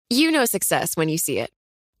You know success when you see it.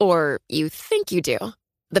 Or you think you do.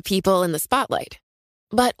 The people in the spotlight.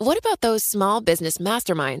 But what about those small business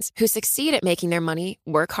masterminds who succeed at making their money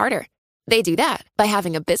work harder? They do that by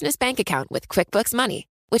having a business bank account with QuickBooks Money,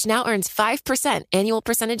 which now earns 5% annual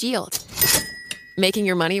percentage yield. Making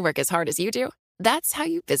your money work as hard as you do? That's how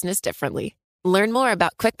you business differently. Learn more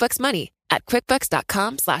about QuickBooks Money at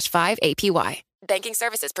quickbooks.com/5APY. Banking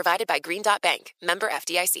services provided by Green Dot Bank. Member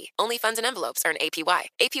FDIC. Only funds and envelopes earn APY.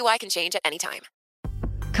 APY can change at any time.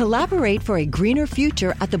 Collaborate for a greener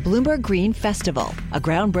future at the Bloomberg Green Festival, a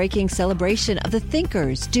groundbreaking celebration of the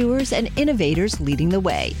thinkers, doers, and innovators leading the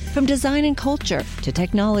way. From design and culture to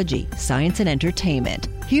technology, science, and entertainment.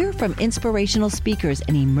 Hear from inspirational speakers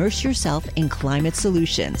and immerse yourself in climate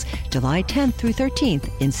solutions. July 10th through 13th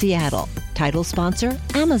in Seattle. Title sponsor,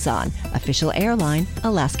 Amazon. Official airline,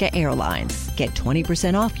 Alaska Airlines. Get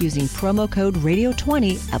 20% off using promo code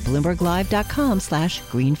radio20 at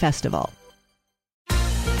bloomberglive.com/greenfestival.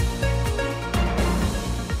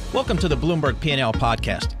 Welcome to the Bloomberg P&L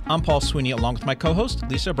podcast. I'm Paul Sweeney along with my co-host,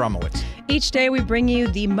 Lisa Abramowitz. Each day we bring you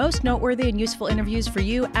the most noteworthy and useful interviews for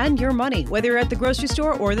you and your money, whether you're at the grocery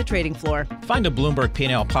store or the trading floor. Find a Bloomberg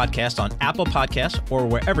P&L podcast on Apple Podcasts or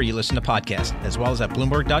wherever you listen to podcasts, as well as at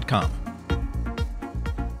Bloomberg.com.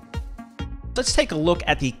 Let's take a look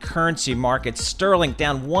at the currency markets. Sterling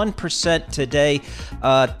down 1% today.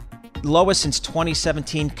 Lowest since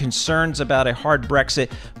 2017. Concerns about a hard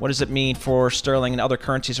Brexit. What does it mean for sterling and other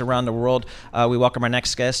currencies around the world? We welcome our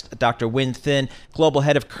next guest, Dr. Win Thin, Global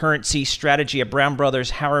Head of Currency Strategy at Brown Brothers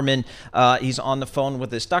Harriman. He's on the phone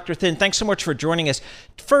with us. Dr. Thin, thanks so much for joining us.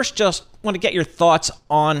 First, just want to get your thoughts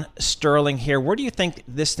on sterling here. Where do you think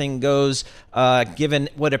this thing goes, given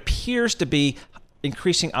what appears to be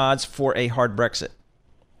increasing odds for a hard Brexit?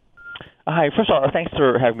 Hi. First of all, thanks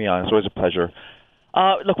for having me on. It's always a pleasure.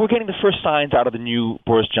 Look, we're getting the first signs out of the new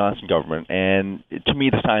Boris Johnson government, and to me,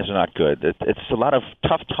 the signs are not good. It's a lot of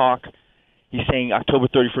tough talk. He's saying October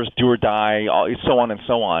 31st, do or die, so on and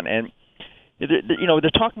so on. And,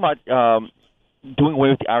 they're talking about doing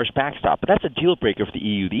away with the Irish backstop, but that's a deal breaker for the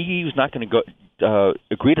EU. The EU is not going to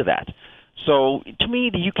agree to that. So, to me,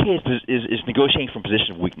 the UK is negotiating from a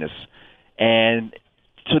position of weakness. And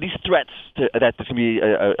so these threats that there's going to be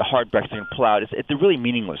a hard Brexit and pull out, they're really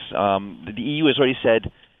meaningless. The EU has already said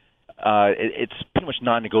it's pretty much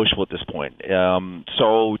non-negotiable at this point.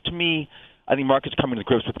 So to me, I think markets are coming to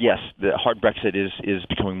grips with, yes, the hard Brexit is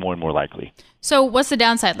becoming more and more likely. So what's the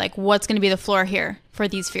downside? Like, what's going to be the floor here for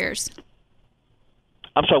these fears?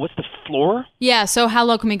 I'm sorry, what's the floor? Yeah, so how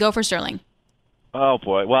low can we go for sterling? Oh,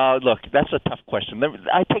 boy. Well, look, that's a tough question.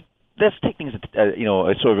 Let's take things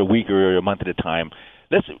sort of a week or a month at a time.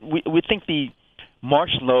 We think the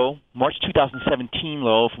March 2017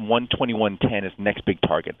 low from 121.10 is the next big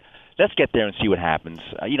target. Let's get there and see what happens.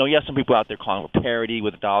 You have some people out there calling for parity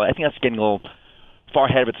with the dollar. I think that's getting a little far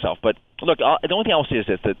ahead of itself. But look, the only thing I will say is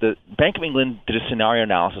this: that the Bank of England did a scenario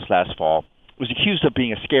analysis last fall. It was accused of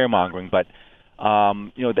being a scaremongering, but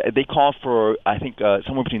they call for, I think,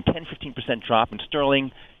 somewhere between 10-15% drop in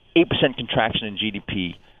sterling, 8% contraction in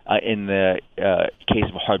GDP in the case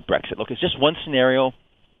of a hard Brexit. Look, it's just one scenario.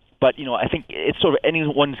 But, I think it's sort of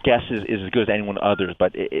anyone's guess is as good as anyone others.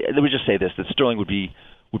 But let me just say this, that sterling would be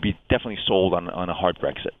definitely sold on a hard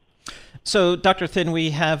Brexit. So, Dr. Thin,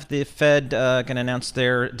 we have the Fed going to announce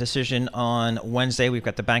their decision on Wednesday. We've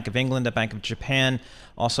got the Bank of England, the Bank of Japan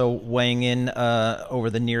also weighing in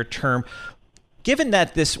over the near term. Given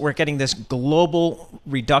that we're getting this global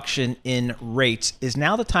reduction in rates, is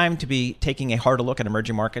now the time to be taking a harder look at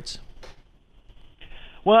emerging markets?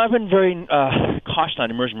 Well, I've been very cautious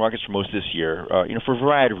on emerging markets for most of this year, for a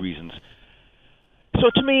variety of reasons.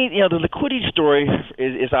 So to me, the liquidity story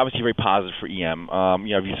is obviously very positive for EM.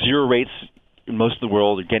 Zero rates in most of the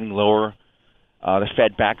world are getting lower. The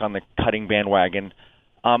Fed back on the cutting bandwagon.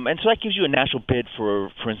 And so that gives you a natural bid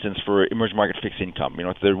for instance, for emerging market fixed income.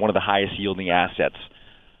 They're one of the highest yielding assets.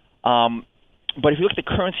 But if you look at the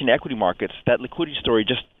currency and equity markets, that liquidity story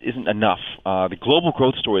just isn't enough. The global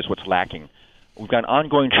growth story is what's lacking. We've got an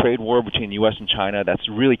ongoing trade war between the U.S. and China that's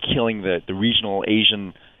really killing the regional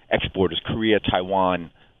Asian exporters, Korea, Taiwan,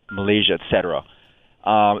 Malaysia, et cetera.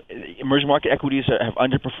 Emerging market equities have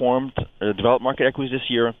underperformed developed market equities this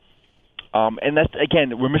year. And that's,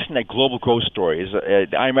 again, we're missing that global growth story.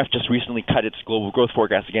 The IMF just recently cut its global growth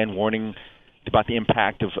forecast again, warning about the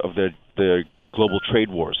impact of the global trade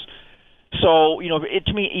wars. So,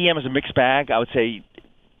 to me, EM is a mixed bag. I would say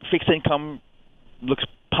fixed income looks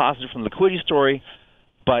positive from the liquidity story.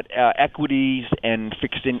 But equities and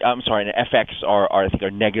and FX are I think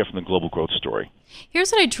are negative from the global growth story.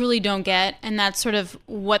 Here's what I truly don't get, and that's sort of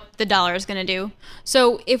what the dollar is going to do.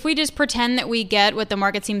 So if we just pretend that we get what the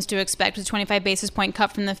market seems to expect, with a 25 basis point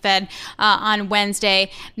cut from the Fed on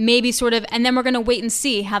Wednesday, maybe sort of, and then we're going to wait and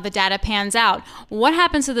see how the data pans out. What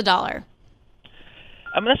happens to the dollar?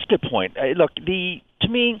 I mean, that's a good point. Look, to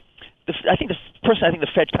me, I think the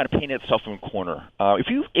Fed kind of painted itself in a corner. If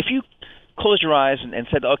you closed your eyes and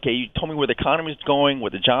said, okay, you told me where the economy is going,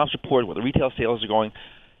 where the jobs report, where the retail sales are going,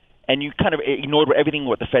 and you kind of ignored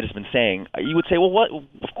what the Fed has been saying, you would say, well, what?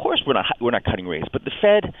 Of course we're not cutting rates, but the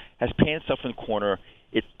Fed has painted itself in the corner.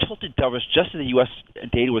 It tilted dovish just as the U.S.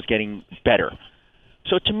 data was getting better.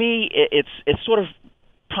 So to me, it's sort of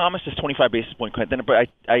promised this 25 basis point cut. But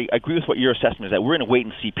I agree with what your assessment is, that we're in a wait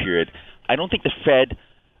and see period. I don't think the Fed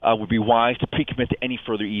would be wise to pre-commit to any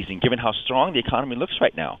further easing, given how strong the economy looks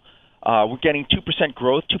right now. We're getting 2%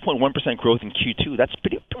 growth, 2.1% growth in Q2. That's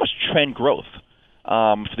pretty much trend growth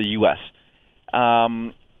for the U.S.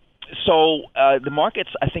 So the markets,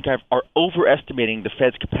 I think, are overestimating the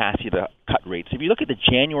Fed's capacity to cut rates. If you look at the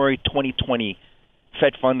January 2020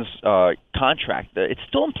 Fed funds contract, it's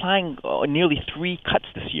still implying nearly 3 cuts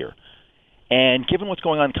this year. And given what's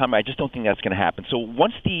going on in the economy, I just don't think that's going to happen. So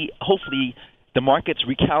once hopefully the markets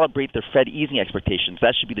recalibrate their Fed easing expectations,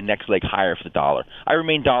 that should be the next leg higher for the dollar. I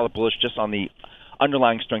remain dollar bullish just on the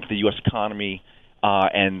underlying strength of the U.S. economy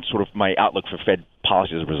and sort of my outlook for Fed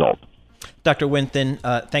policy as a result. Dr. Win Thin,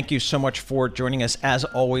 thank you so much for joining us. As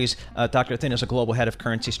always, Dr. Thin is a global head of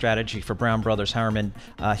currency strategy for Brown Brothers Harriman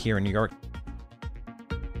here in New York.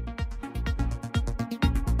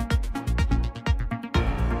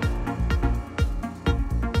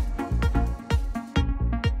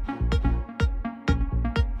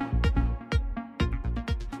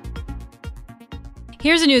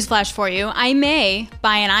 Here's a news flash for you. I may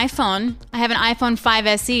buy an iPhone. I have an iPhone 5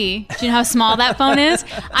 SE. Do you know how small that phone is?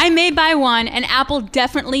 I may buy one, and Apple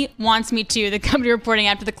definitely wants me to. The company reporting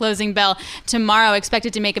after the closing bell tomorrow,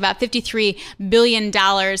 expected to make about $53 billion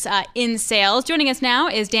in sales. Joining us now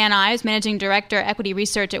is Dan Ives, Managing Director, Equity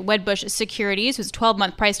Research at Wedbush Securities, who's a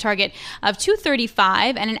 12-month price target of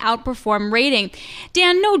 $235 and an outperform rating.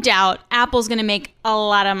 Dan, no doubt Apple's going to make a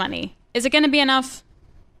lot of money. Is it going to be enough?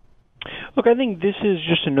 Look, I think this is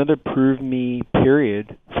just another prove me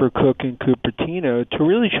period for Cook and Cupertino to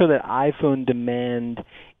really show that iPhone demand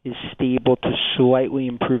is stable to slightly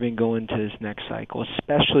improving going into this next cycle,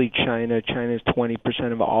 especially China. China's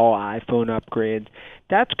 20% of all iPhone upgrades.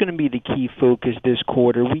 That's going to be the key focus this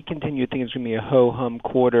quarter. We continue to think it's going to be a ho-hum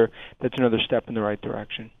quarter. That's another step in the right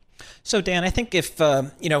direction. So, Dan, I think if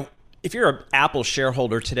you're an Apple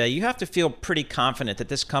shareholder today, you have to feel pretty confident that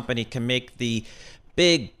this company can make the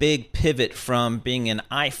big pivot from being an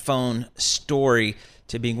iPhone story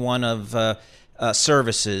to being one of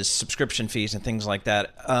services, subscription fees, and things like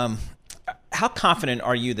that. How confident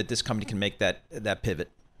are you that this company can make that pivot?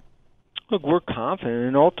 Look, we're confident,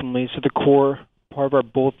 and ultimately it's the core part of our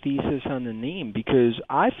bull thesis on the name, because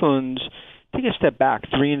iPhones, take a step back,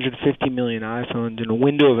 350 million iPhones in a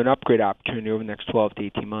window of an upgrade opportunity over the next 12 to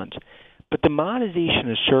 18 months. But the monetization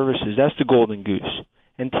of services, that's the golden goose.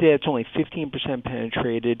 And today it's only 15%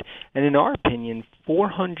 penetrated, and in our opinion,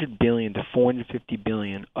 $400 billion to $450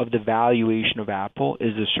 billion of the valuation of Apple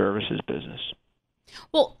is the services business.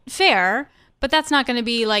 Well, fair, but that's not going to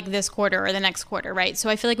be like this quarter or the next quarter, right?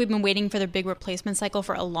 So I feel like we've been waiting for the big replacement cycle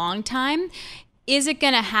for a long time. Is it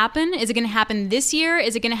going to happen? Is it going to happen this year?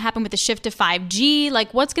 Is it going to happen with the shift to 5G?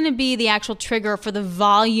 Like, what's going to be the actual trigger for the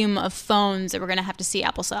volume of phones that we're going to have to see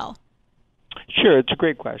Apple sell? Sure, it's a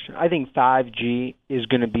great question. I think 5G is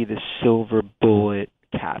going to be the silver bullet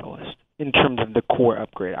catalyst in terms of the core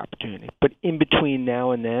upgrade opportunity. But in between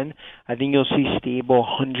now and then, I think you'll see stable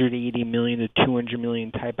 180 million to 200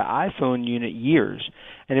 million type of iPhone unit years.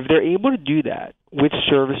 And if they're able to do that with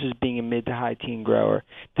services being a mid to high teen grower,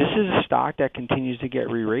 this is a stock that continues to get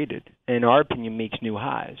re-rated, and in our opinion makes new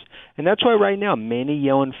highs. And that's why right now many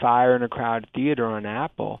yelling fire in a crowded theater on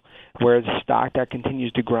Apple, whereas a stock that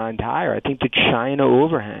continues to grind higher. I think the China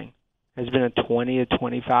overhang has been a $20 to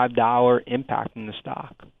 $25 impact in the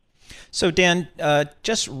stock. So, Dan,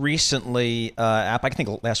 just recently, Apple, I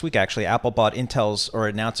think last week actually, Apple bought Intel's, or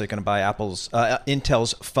announced they're going to buy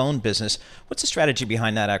Intel's phone business. What's the strategy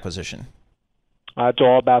behind that acquisition? It's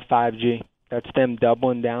all about 5G. That's them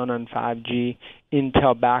doubling down on 5G.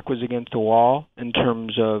 Intel back was against the wall in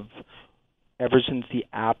terms of ever since the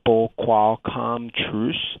Apple Qualcomm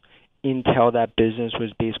truce. Intel, that business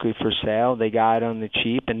was basically for sale. They got it on the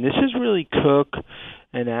cheap, and this is really Cook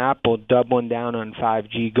and Apple doubling down on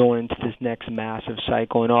 5G going into this next massive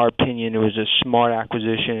cycle. In our opinion, it was a smart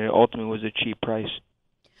acquisition, and it ultimately was a cheap price.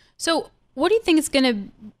 So what do you think is going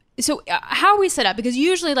to... So how are we set up? Because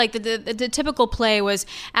usually like the typical play was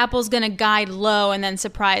Apple's going to guide low and then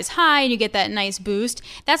surprise high, and you get that nice boost.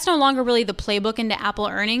 That's no longer really the playbook into Apple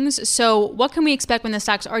earnings. So what can we expect when the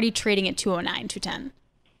stock's already trading at 209, 210?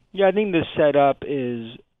 Yeah, I think the setup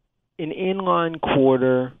is an inline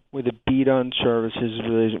quarter with a beat on services is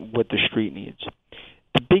really what the street needs.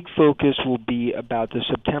 The big focus will be about the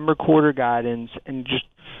September quarter guidance and just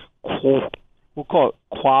we'll call it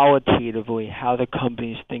qualitatively how the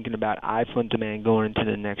company is thinking about iPhone demand going into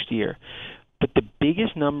the next year. But the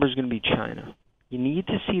biggest number is going to be China. You need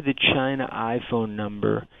to see the China iPhone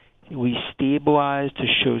number we stabilize to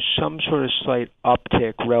show some sort of slight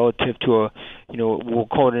uptick relative to we'll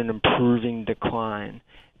call it an improving decline.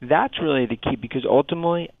 That's really the key, because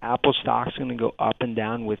ultimately Apple stock's going to go up and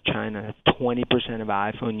down with China, 20% of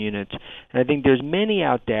iPhone units. And I think there's many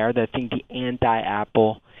out there that think the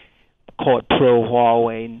anti-Apple, call it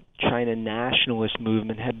pro-Huawei, China nationalist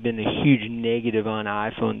movement have been a huge negative on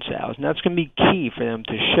iPhone sales. And that's going to be key for them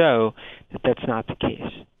to show that that's not the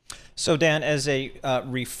case. So, Dan, as a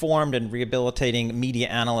reformed and rehabilitating media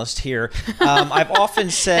analyst here, I've often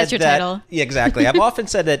said that's your that. Title. Yeah, exactly. I've often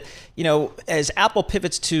said that, as Apple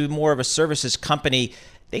pivots to more of a services company,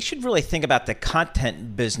 they should really think about the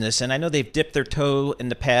content business. And I know they've dipped their toe in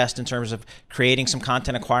the past in terms of creating some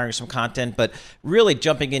content, acquiring some content, but really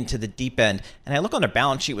jumping into the deep end. And I look on their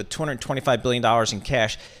balance sheet with $225 billion in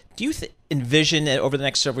cash. Do you envision that over the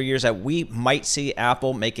next several years that we might see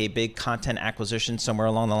Apple make a big content acquisition somewhere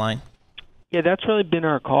along the line? Yeah, that's really been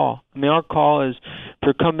our call. I mean, our call is for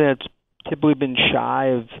a company that's typically been shy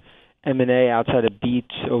of M&A outside of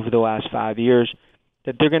Beats over the last 5 years,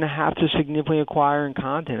 that they're going to have to significantly acquire in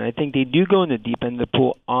content. I think they do go in the deep end of the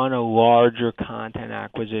pool on a larger content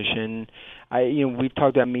acquisition. We've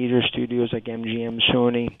talked about major studios like MGM,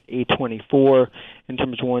 Sony, A24 in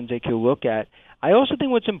terms of ones they could look at. I also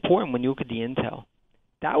think what's important when you look at the Intel,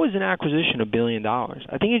 that was an acquisition of $1 billion.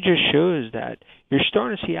 I think it just shows that you're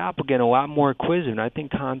starting to see Apple get a lot more acquisitive, and I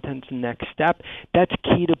think content's the next step. That's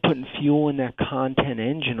key to putting fuel in that content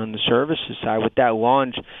engine on the services side with that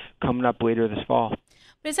launch coming up later this fall.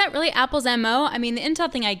 But is that really Apple's MO? I mean, the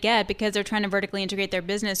Intel thing I get because they're trying to vertically integrate their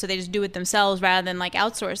business, so they just do it themselves rather than like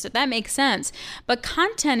outsource it. That makes sense. But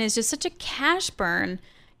content is just such a cash burn.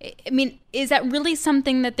 I mean, is that really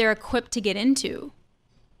something that they're equipped to get into?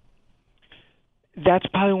 That's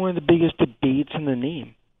probably one of the biggest debates in the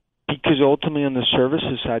name, because ultimately on the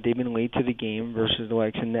services side, they've been late to the game versus the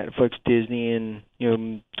likes of Netflix, Disney,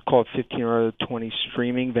 and call it 15 or 20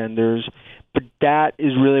 streaming vendors. But that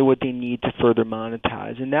is really what they need to further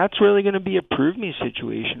monetize, and that's really going to be a prove me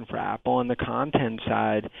situation for Apple on the content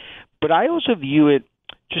side. But I also view it,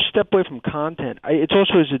 just step away from content, it's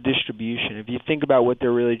also as a distribution. If you think about what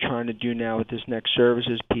they're really trying to do now with this next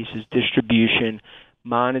services piece is distribution,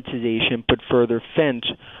 monetization, put further fence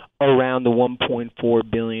around the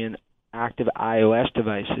 1.4 billion active iOS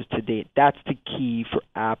devices to date. That's the key for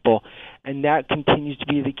Apple, and that continues to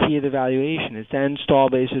be the key of the valuation. It's the install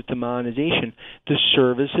base, it's the monetization. The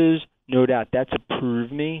services, no doubt, that's a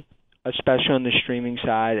prove me, especially on the streaming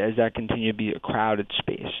side as that continues to be a crowded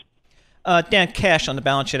space. Dan, cash on the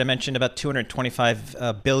balance sheet, I mentioned about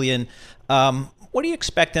 $225 billion. What do you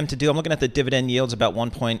expect them to do? I'm looking at the dividend yields, about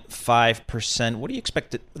 1.5%. What do you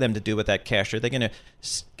expect them to do with that cash? Are they going to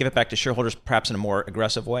give it back to shareholders perhaps in a more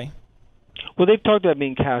aggressive way? Well, they've talked about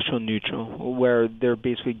being cash flow neutral, where they're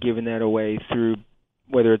basically giving that away through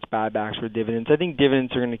whether it's buybacks or dividends. I think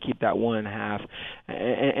dividends are going to keep that 1.5%,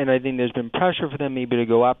 and I think there's been pressure for them maybe to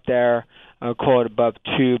go up there, call it above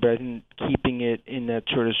 2%, but I think keeping it in that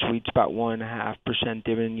sort of sweet spot 1.5%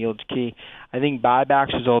 dividend yield's key. I think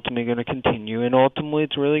buybacks is ultimately going to continue, and ultimately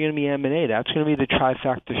it's really going to be M&A. That's going to be the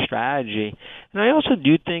trifecta strategy. And I also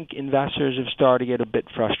do think investors have started to get a bit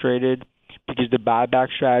frustrated because the buyback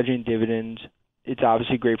strategy and dividends, it's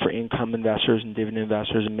obviously great for income investors and dividend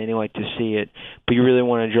investors, and many like to see it, but you really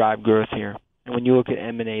want to drive growth here. And when you look at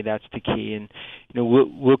M&A, that's the key. And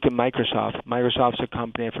look at Microsoft. Microsoft's a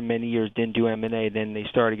company that for many years didn't do M&A. Then they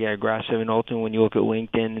started to get aggressive. And ultimately, when you look at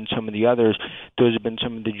LinkedIn and some of the others, those have been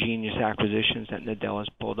some of the genius acquisitions that Nadella's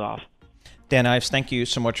pulled off. Dan Ives, thank you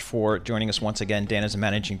so much for joining us once again. Dan is a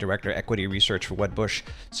Managing Director, Equity Research for Wedbush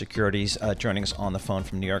Securities, joining us on the phone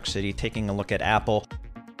from New York City, taking a look at Apple.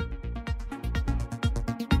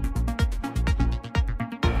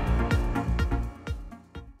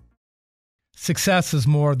 Success is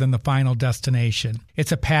more than the final destination.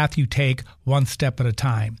 It's a path you take one step at a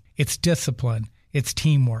time. It's discipline, it's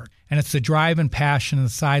teamwork, and it's the drive and passion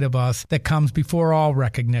inside of us that comes before all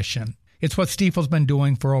recognition. It's what Stifel's been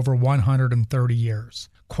doing for over 130 years.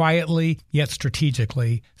 Quietly, yet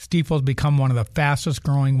strategically, Stifel's become one of the fastest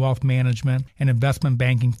growing wealth management and investment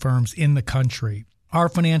banking firms in the country. Our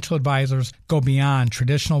financial advisors go beyond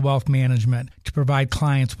traditional wealth management to provide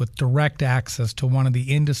clients with direct access to one of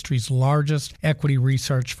the industry's largest equity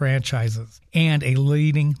research franchises and a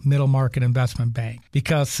leading middle market investment bank,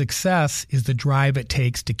 because success is the drive it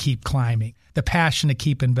takes to keep climbing, the passion to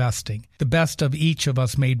keep investing, the best of each of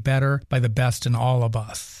us made better by the best in all of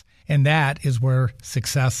us. And that is where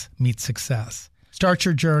success meets success. Start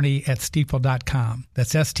your journey at Stifel.com.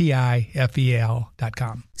 That's STIFEL.com.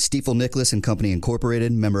 Stifel Nicholas and Company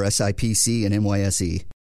Incorporated, member SIPC and NYSE.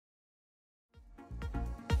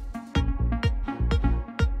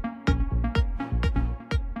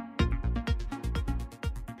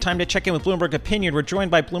 Time to check in with Bloomberg Opinion. We're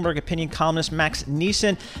joined by Bloomberg Opinion columnist Max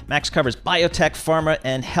Neeson. Max covers biotech, pharma,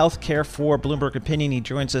 and healthcare for Bloomberg Opinion. He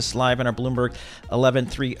joins us live in our Bloomberg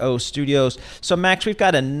 1130 studios. So, Max, we've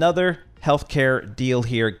got another healthcare deal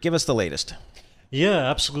here. Give us the latest. Yeah,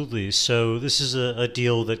 absolutely. So this is a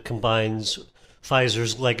deal that combines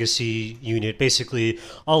Pfizer's legacy unit, basically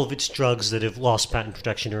all of its drugs that have lost patent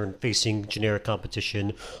protection or are facing generic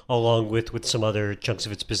competition, along with some other chunks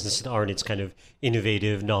of its business that aren't its kind of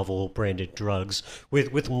innovative, novel branded drugs,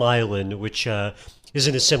 with Mylan, which is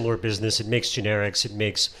in a similar business. It makes generics, it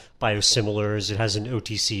makes biosimilars, it has an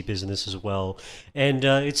OTC business as well. And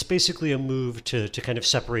it's basically a move to kind of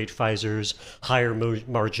separate Pfizer's higher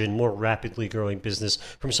margin, more rapidly growing business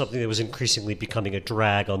from something that was increasingly becoming a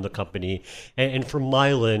drag on the company. And for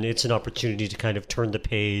Mylan, it's an opportunity to kind of turn the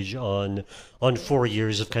page on 4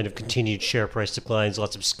 years of kind of continued share price declines,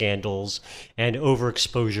 lots of scandals, and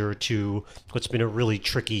overexposure to what's been a really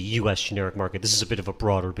tricky U.S. generic market. This is a bit of a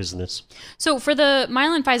broader business. So for the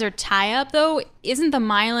Mylan-Pfizer tie-up, though, isn't the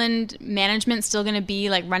Mylan management still going to be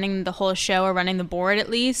like running the whole show or running the board at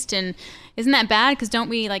least? And isn't that bad? Because don't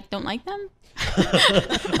like them?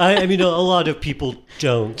 I mean, a lot of people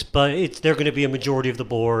don't, but they're going to be a majority of the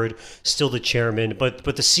board, still the chairman, but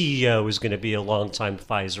the CEO is going to be a longtime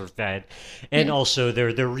Pfizer vet, and also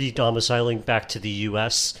they're re-domiciling back to the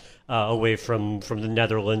U.S. Away from the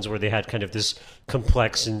Netherlands, where they had kind of this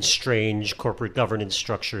complex and strange corporate governance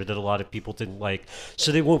structure that a lot of people didn't like.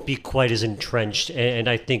 So they won't be quite as entrenched. And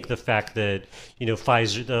I think the fact that, a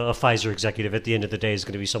Pfizer executive at the end of the day is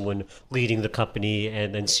going to be someone leading the company,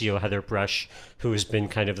 and then CEO Heather Bresch, who has been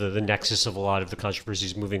kind of the nexus of a lot of the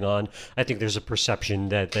controversies moving on. I think there's a perception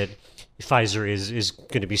that Pfizer is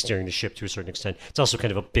going to be steering the ship to a certain extent. It's also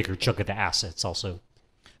kind of a bigger chunk of the assets also.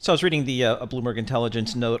 So I was reading the Bloomberg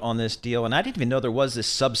Intelligence note on this deal, and I didn't even know there was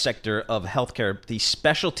this subsector of healthcare, the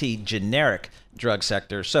specialty generic drug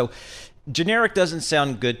sector. So generic doesn't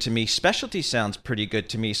sound good to me. Specialty sounds pretty good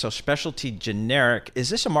to me. So specialty generic, is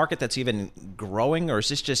this a market that's even growing, or is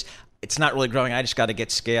this just, it's not really growing, I just got to get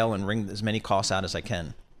scale and wring as many costs out as I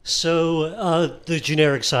can? So the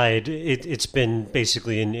generic side, it's been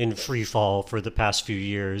basically in free fall for the past few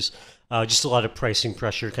years. Just a lot of pricing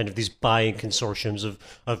pressure, kind of these buying consortiums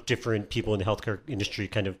of different people in the healthcare industry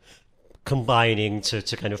kind of combining to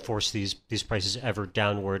kind of force these prices ever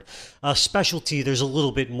downward. Specialty, there's a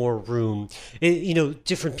little bit more room.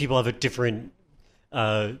 Different people have a different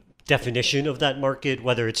definition of that market,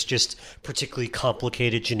 whether it's just particularly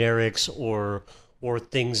complicated generics or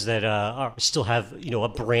things that still have a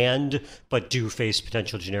brand but do face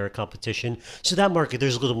potential generic competition. So that market,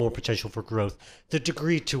 there's a little more potential for growth. The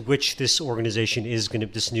degree to which this organization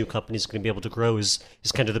this new company is going to be able to grow is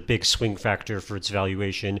kind of the big swing factor for its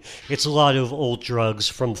valuation. It's a lot of old drugs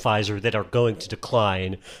from Pfizer that are going to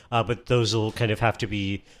decline, but those will kind of have to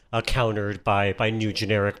be countered by new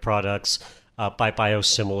generic products. By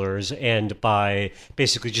biosimilars, and by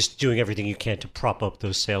basically just doing everything you can to prop up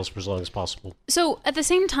those sales for as long as possible. So at the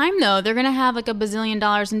same time, though, they're going to have like $1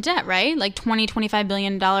 bazillion in debt, right? Like $25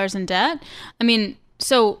 billion in debt. I mean,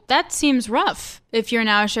 so that seems rough if you're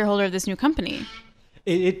now a shareholder of this new company.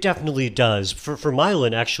 It definitely does. For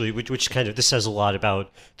Mylan, actually, which kind of, this says a lot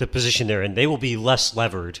about the position they're in. They will be less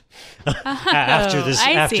levered after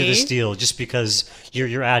this deal, just because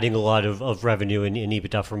you're adding a lot of revenue and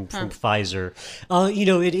EBITDA from Pfizer.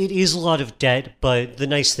 It is a lot of debt, but the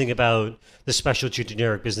nice thing about the specialty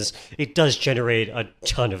generic business, it does generate a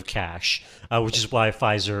ton of cash, which is why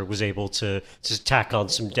Pfizer was able to tack on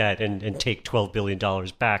some debt and take $12 billion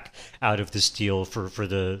back out of this deal for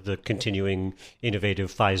the continuing innovative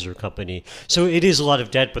generative Pfizer company. So it is a lot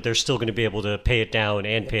of debt, but they're still going to be able to pay it down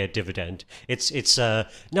and pay a dividend. It's not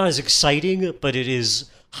as exciting, but it is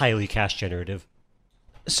highly cash generative.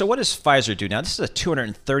 So what does Pfizer do now? This is a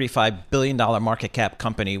 $235 billion market cap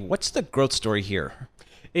company. What's the growth story here?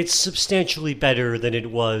 It's substantially better than it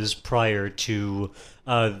was prior to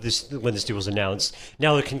when this deal was announced.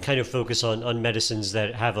 Now it can kind of focus on medicines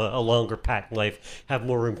that have a longer patent life, have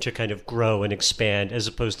more room to kind of grow and expand, as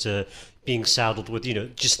opposed to being saddled with,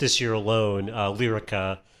 just this year alone,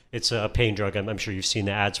 Lyrica. It's a pain drug. I'm sure you've seen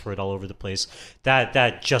the ads for it all over the place.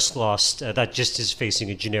 That just is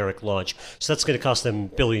facing a generic launch. So that's going to cost them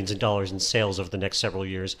billions of dollars in sales over the next several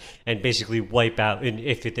years, and basically wipe out, and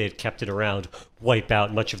if they had kept it around, wipe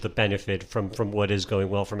out much of the benefit from what is going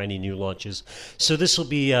well from any new launches. So this will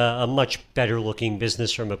be a much better looking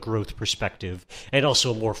business from a growth perspective, and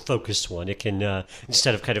also a more focused one. It can,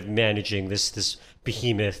 instead of kind of managing this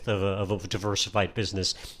behemoth of a diversified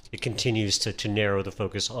business, it continues to narrow the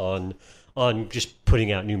focus on just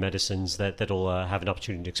putting out new medicines that'll have an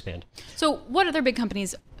opportunity to expand. So what other big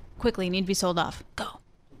companies quickly need to be sold off? Go.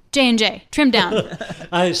 J&J, trim down.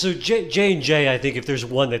 So J&J, I think if there's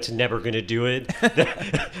one that's never going to do it,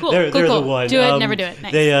 cool, they're cool. the one. Do it, never do it.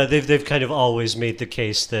 Nice. They've kind of always made the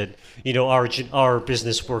case that our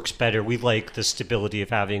business works better. We like the stability of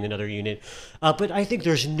having another unit, but I think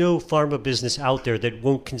there's no pharma business out there that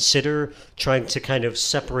won't consider trying to kind of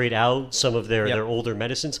separate out some of their older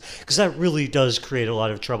medicines, because that really does create a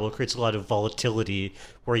lot of trouble. It creates a lot of volatility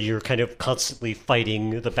where you're kind of constantly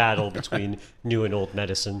fighting the battle between new and old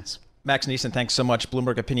medicines. Max Neeson, thanks so much.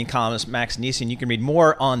 Bloomberg Opinion columnist Max Neeson. You can read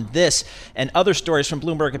more on this and other stories from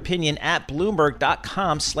Bloomberg Opinion at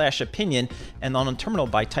bloomberg.com/opinion and on a terminal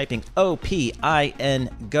by typing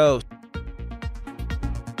OPIN GO.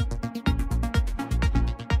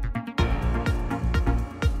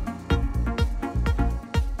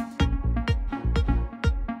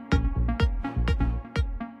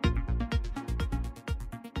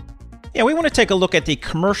 Yeah, we want to take a look at the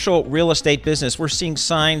commercial real estate business. We're seeing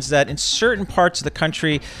signs that in certain parts of the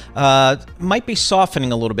country might be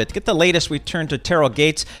softening a little bit. To get the latest, we turn to Terrell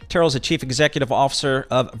Gates. Terrell's the Chief Executive Officer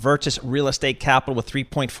of Virtus Real Estate Capital with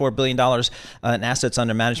 $3.4 billion in assets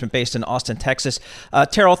under management based in Austin, Texas.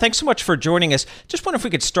 Terrell, thanks so much for joining us. Just wonder if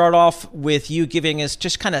we could start off with you giving us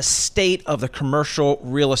just kind of state of the commercial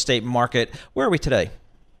real estate market. Where are we today?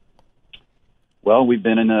 Well, we've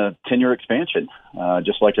been in a 10-year expansion,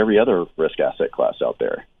 just like every other risk asset class out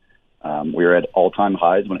there. We're at all-time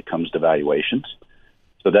highs when it comes to valuations,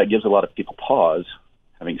 so that gives a lot of people pause.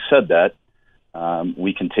 Having said that,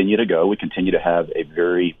 we continue to go. We continue to have a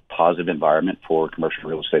very positive environment for commercial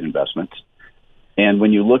real estate investments. And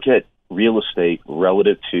when you look at real estate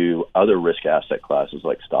relative to other risk asset classes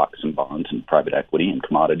like stocks and bonds and private equity and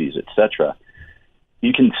commodities, et cetera,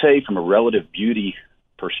 you can say from a relative beauty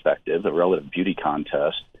perspective, a relative beauty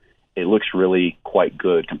contest, it looks really quite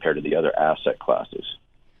good compared to the other asset classes.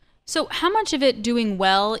 So how much of it doing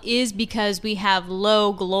well is because we have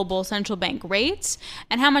low global central bank rates,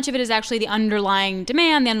 and how much of it is actually the underlying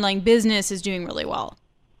demand, the underlying business is doing really well?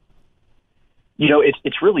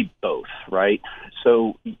 It's really both, right?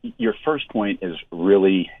 So your first point is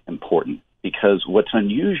really important, because what's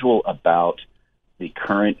unusual about the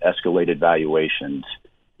current escalated valuations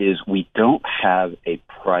is we don't have a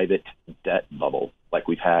private debt bubble like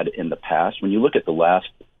we've had in the past. When you look at the last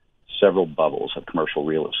several bubbles of commercial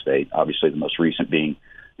real estate, obviously the most recent being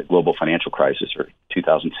the global financial crisis, or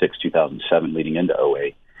 2006, 2007, leading into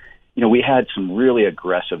 08, we had some really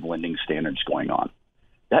aggressive lending standards going on.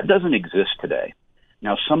 That doesn't exist today.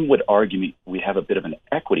 Now, some would argue we have a bit of an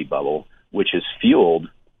equity bubble, which is fueled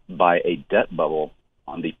by a debt bubble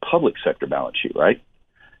on the public sector balance sheet, right?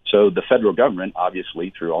 So the federal government,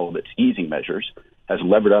 obviously, through all of its easing measures, has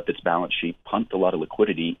levered up its balance sheet, pumped a lot of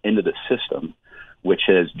liquidity into the system, which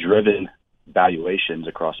has driven valuations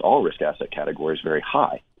across all risk asset categories very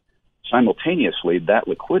high. Simultaneously, that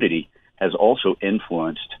liquidity has also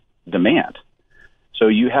influenced demand. So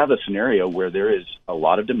you have a scenario where there is a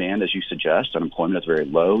lot of demand, as you suggest. Unemployment is very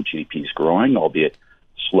low. GDP is growing, albeit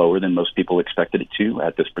slower than most people expected it to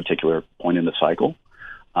at this particular point in the cycle.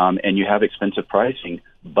 And you have expensive pricing,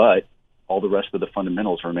 but all the rest of the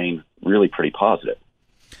fundamentals remain really pretty positive.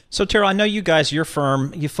 So, Terrell, I know you guys, your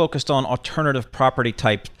firm, you focused on alternative property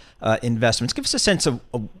type investments. Give us a sense of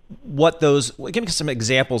give us some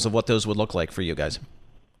examples of what those would look like for you guys.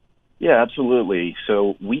 Yeah, absolutely.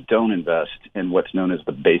 So we don't invest in what's known as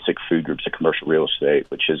the basic food groups of commercial real estate,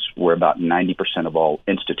 which is where about 90% of all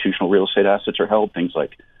institutional real estate assets are held, things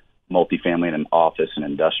like multifamily and office and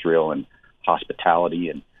industrial and hospitality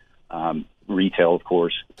and retail, of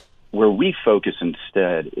course. Where we focus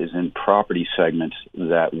instead is in property segments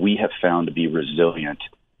that we have found to be resilient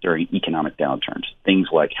during economic downturns, things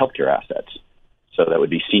like healthcare assets. So that would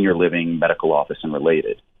be senior living, medical office, and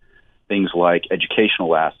related. Things like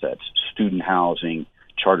educational assets, student housing,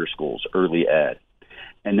 charter schools, early ed.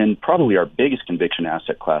 And then probably our biggest conviction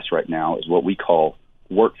asset class right now is what we call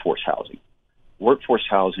workforce housing. Workforce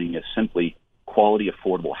housing is simply quality,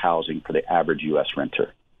 affordable housing for the average U.S.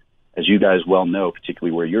 renter. As you guys well know,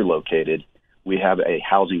 particularly where you're located, we have a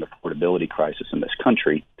housing affordability crisis in this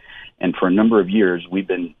country. And for a number of years, we've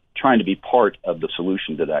been trying to be part of the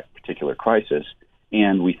solution to that particular crisis.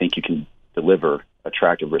 And we think you can deliver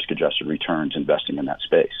attractive risk-adjusted returns investing in that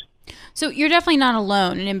space. So you're definitely not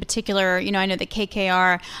alone. And in particular, I know that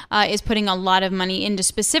KKR is putting a lot of money into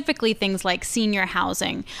specifically things like senior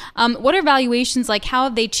housing. What are valuations like? How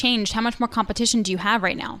have they changed? How much more competition do you have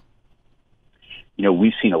right now?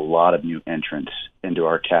 We've seen a lot of new entrants into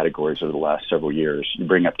our categories over the last several years. You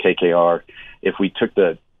bring up KKR. If we took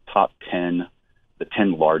the top 10, the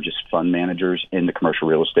 10 largest fund managers in the commercial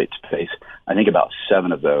real estate space, I think about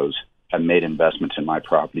 7 of those have made investments in my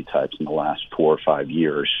property types in the last 4 or 5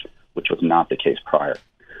 years, which was not the case prior.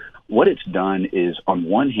 What it's done is, on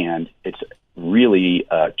one hand, it's really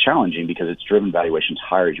challenging because it's driven valuations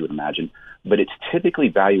higher, as you would imagine, but it's typically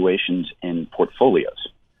valuations in portfolios.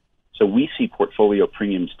 So we see portfolio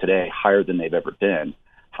premiums today higher than they've ever been.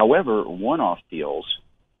 However, one-off deals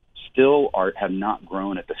still have not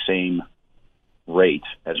grown at the same rate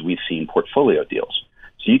as we've seen portfolio deals.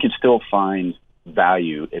 So you can still find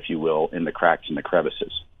value, if you will, in the cracks and the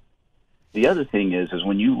crevices. The other thing is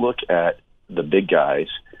when you look at the big guys,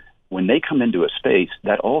 when they come into a space,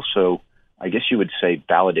 that also, I guess you would say,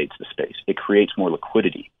 validates the space. It creates more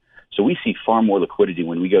liquidity. So we see far more liquidity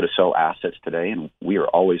when we go to sell assets today, and we are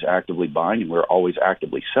always actively buying and we're always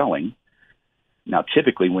actively selling. Now,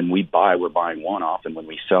 typically when we buy, we're buying one-off, and when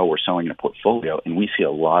we sell, we're selling in a portfolio, and we see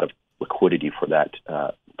a lot of liquidity for that,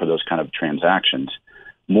 for those kind of transactions,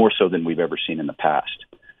 more so than we've ever seen in the past.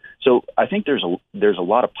 So I think there's a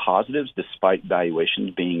lot of positives despite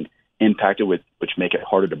valuations being impacted, which make it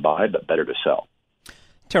harder to buy but better to sell.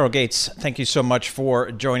 Terrell Gates, thank you so much for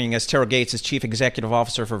joining us. Terrell Gates is Chief Executive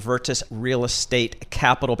Officer for Virtus Real Estate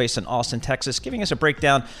Capital based in Austin, Texas, giving us a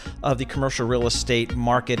breakdown of the commercial real estate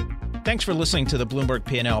market. Thanks for listening to the Bloomberg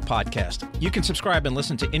P&L podcast. You can subscribe and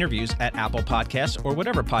listen to interviews at Apple Podcasts or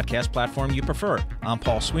whatever podcast platform you prefer. I'm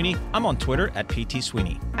Paul Sweeney. I'm on Twitter at PT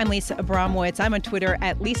Sweeney. I'm Lisa Abramowitz. I'm on Twitter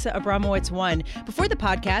at Lisa Abramowitz1. Before the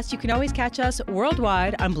podcast, you can always catch us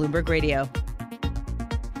worldwide on Bloomberg Radio.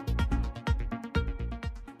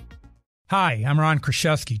 Hi, I'm Ron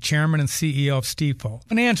Kraszewski, Chairman and CEO of Stifel.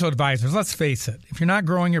 Financial advisors, let's face it, if you're not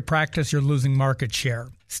growing your practice, you're losing market share.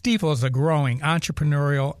 Stifel is a growing,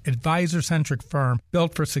 entrepreneurial, advisor-centric firm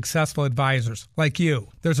built for successful advisors like you.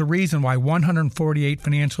 There's a reason why 148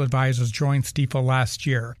 financial advisors joined Stifel last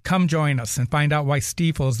year. Come join us and find out why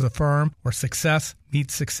Stifel is the firm where success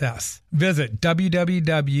meets success. Visit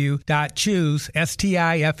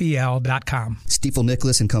www.choosestifel.com. Stifel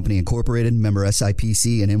Nicholas and Company Incorporated, member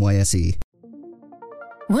SIPC and NYSE.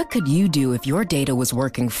 What could you do if your data was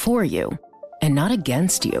working for you and not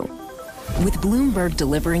against you? With Bloomberg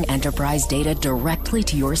delivering enterprise data directly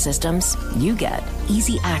to your systems, you get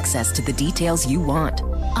easy access to the details you want,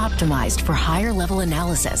 optimized for higher-level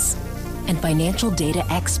analysis, and financial data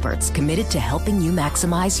experts committed to helping you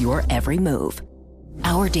maximize your every move.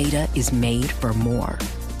 Our data is made for more,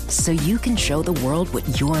 so you can show the world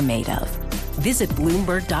what you're made of. Visit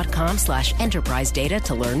Bloomberg.com/enterprise data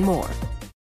to learn more.